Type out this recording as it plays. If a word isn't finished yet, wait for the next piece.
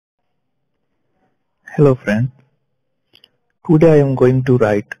Hello friends, today I am going to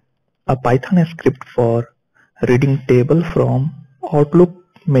write a Python script for reading table from Outlook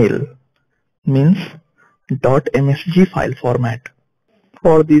mail, means .msg file format.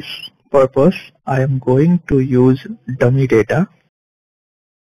 For this purpose, I am going to use dummy data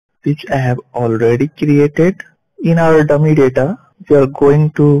which I have already created. In our dummy data, we are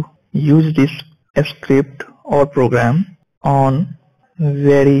going to use this script or program on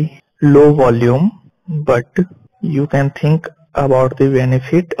very low volume, but you can think about the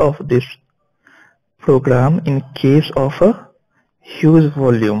benefit of this program in case of a huge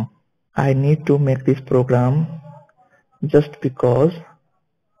volume. I need to make this program just because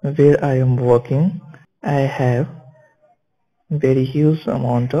where I am working, I have very huge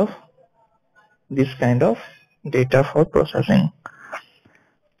amount of this kind of data for processing.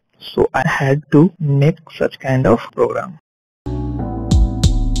 So I had to make such kind of program.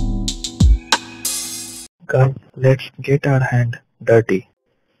 Guys, let's get our hand dirty.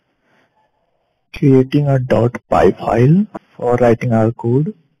 Creating a .py file for writing our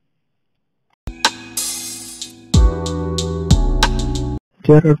code.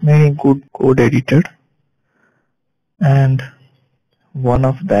 There are many good code editors, and one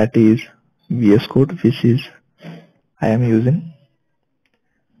of that is VS Code, which is I am using.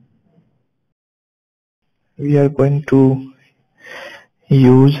 We are going to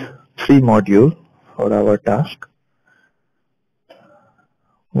use 3 modules for our task.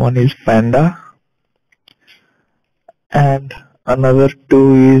 One is Panda and another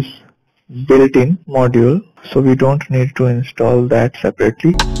 2 is built-in module, so we don't need to install that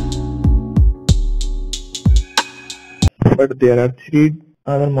separately. But there are 3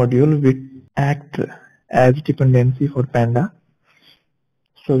 other modules which act as dependency for Panda,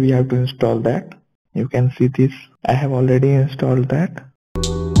 so we have to install that. You can see this, I have already installed that.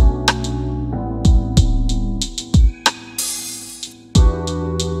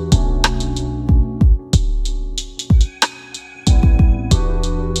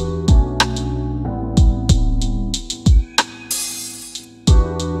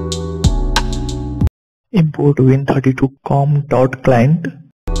 Import win32com.client.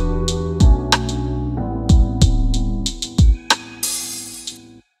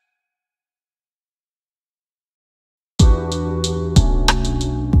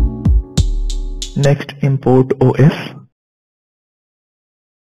 Next, import OS,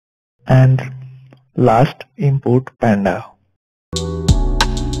 and last, import Panda.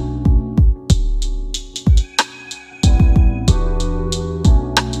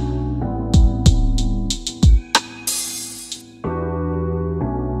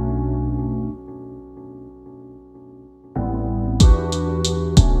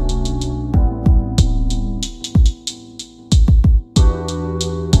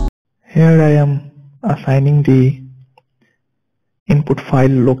 Here I am assigning the input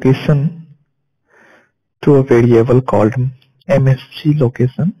file location to a variable called msg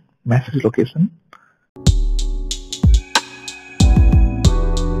location, message location.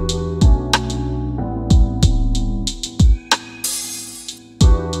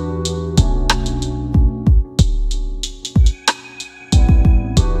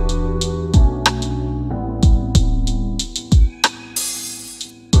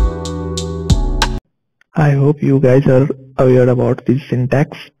 I hope you guys are aware about this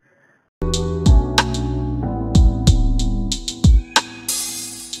syntax.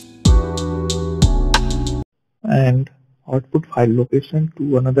 And output file location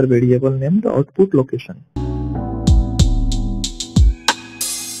to another variable named output location.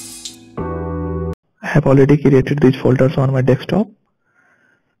 I have already created these folders on my desktop,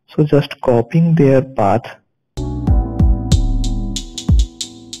 so just copying their path.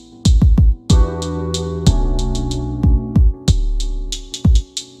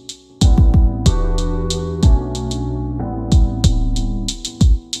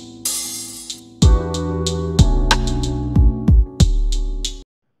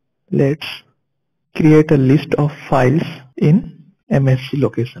 Let's create a list of files in MSG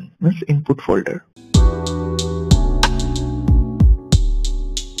location, means input folder.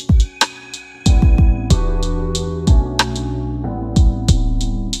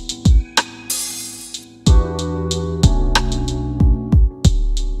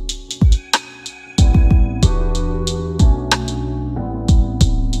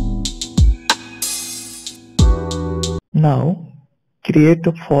 Now create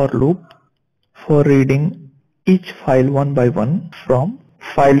a for loop for reading each file one by one from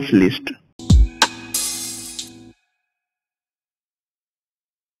files list.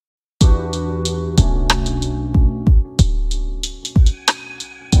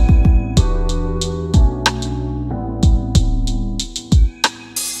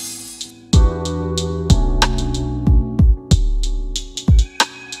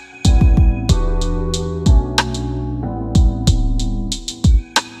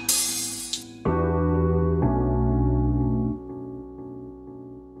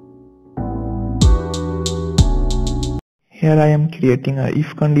 Here I am creating a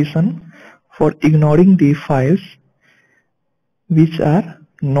if condition for ignoring the files which are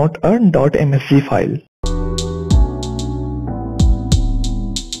not a .msg file.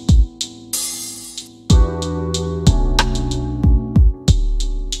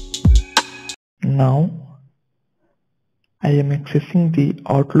 Now I am accessing the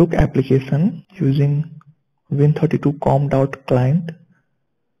Outlook application using win32com.client.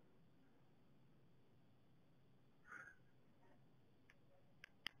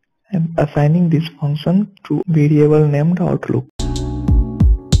 And assigning this function to variable named Outlook.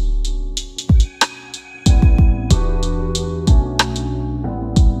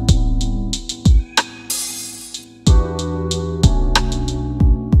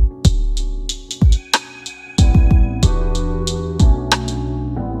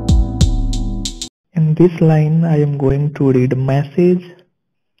 In this line, I am going to read a message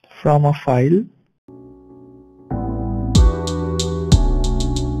from a file.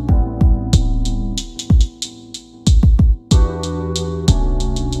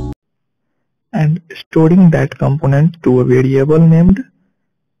 And storing that component to a variable named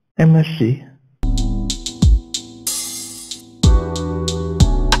MSG.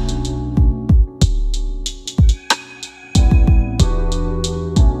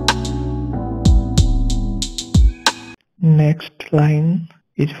 Next line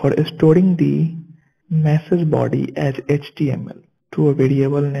is for storing the message body as HTML to a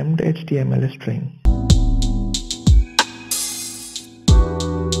variable named HTML string.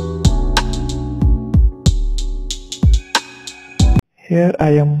 Here I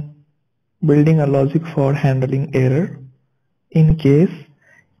am building a logic for handling error in case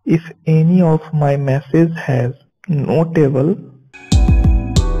if any of my message has no table,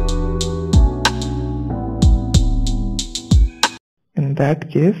 in that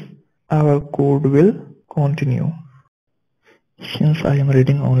case our code will continue. Since I am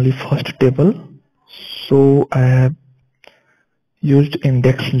reading only first table, so I have used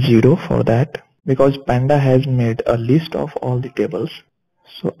index 0 for that. Because Panda has made a list of all the tables,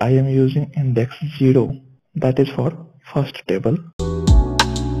 so I am using index 0, that is for first table.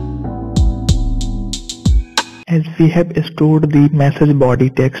 As we have stored the message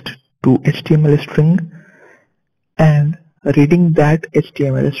body text to HTML string and reading that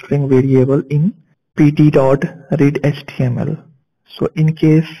HTML string variable in pt.readHTML. So in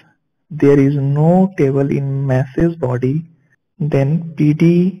case there is no table in message body, then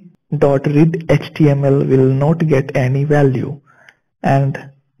pt.readHTML will not get any value,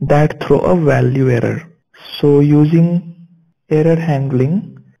 and that throw a value error. So using error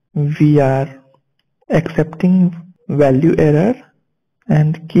handling, we are accepting value error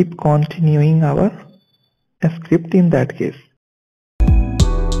and keep continuing our script in that case.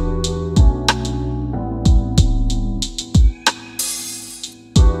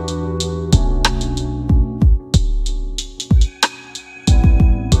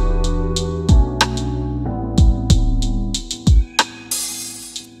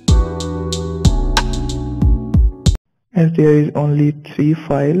 As there is only 3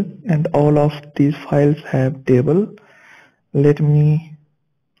 files and all of these files have table, let me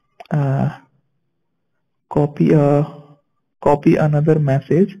copy another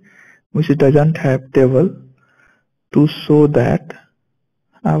message which doesn't have table to show that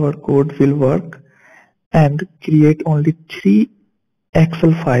our code will work, and create only 3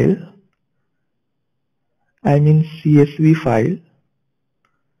 Excel file, I mean CSV file,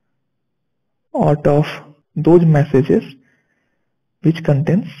 out of those messages which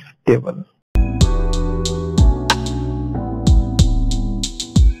contains table.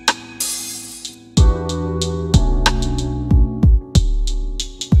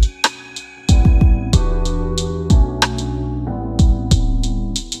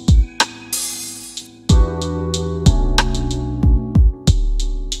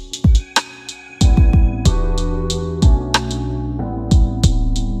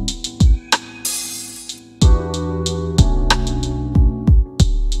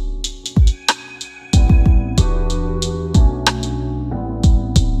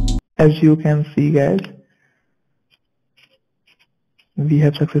 As you can see guys, we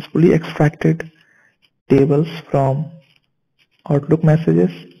have successfully extracted tables from Outlook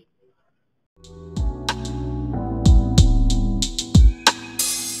messages.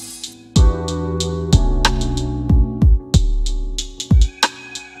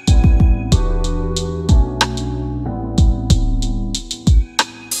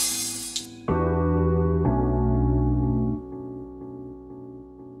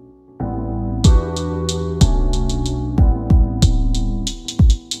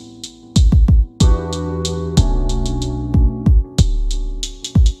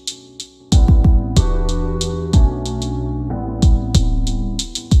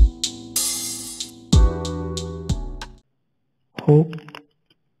 Hope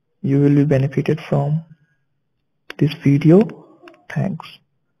you will be benefited from this video.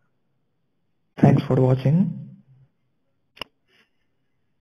 Thanks for watching.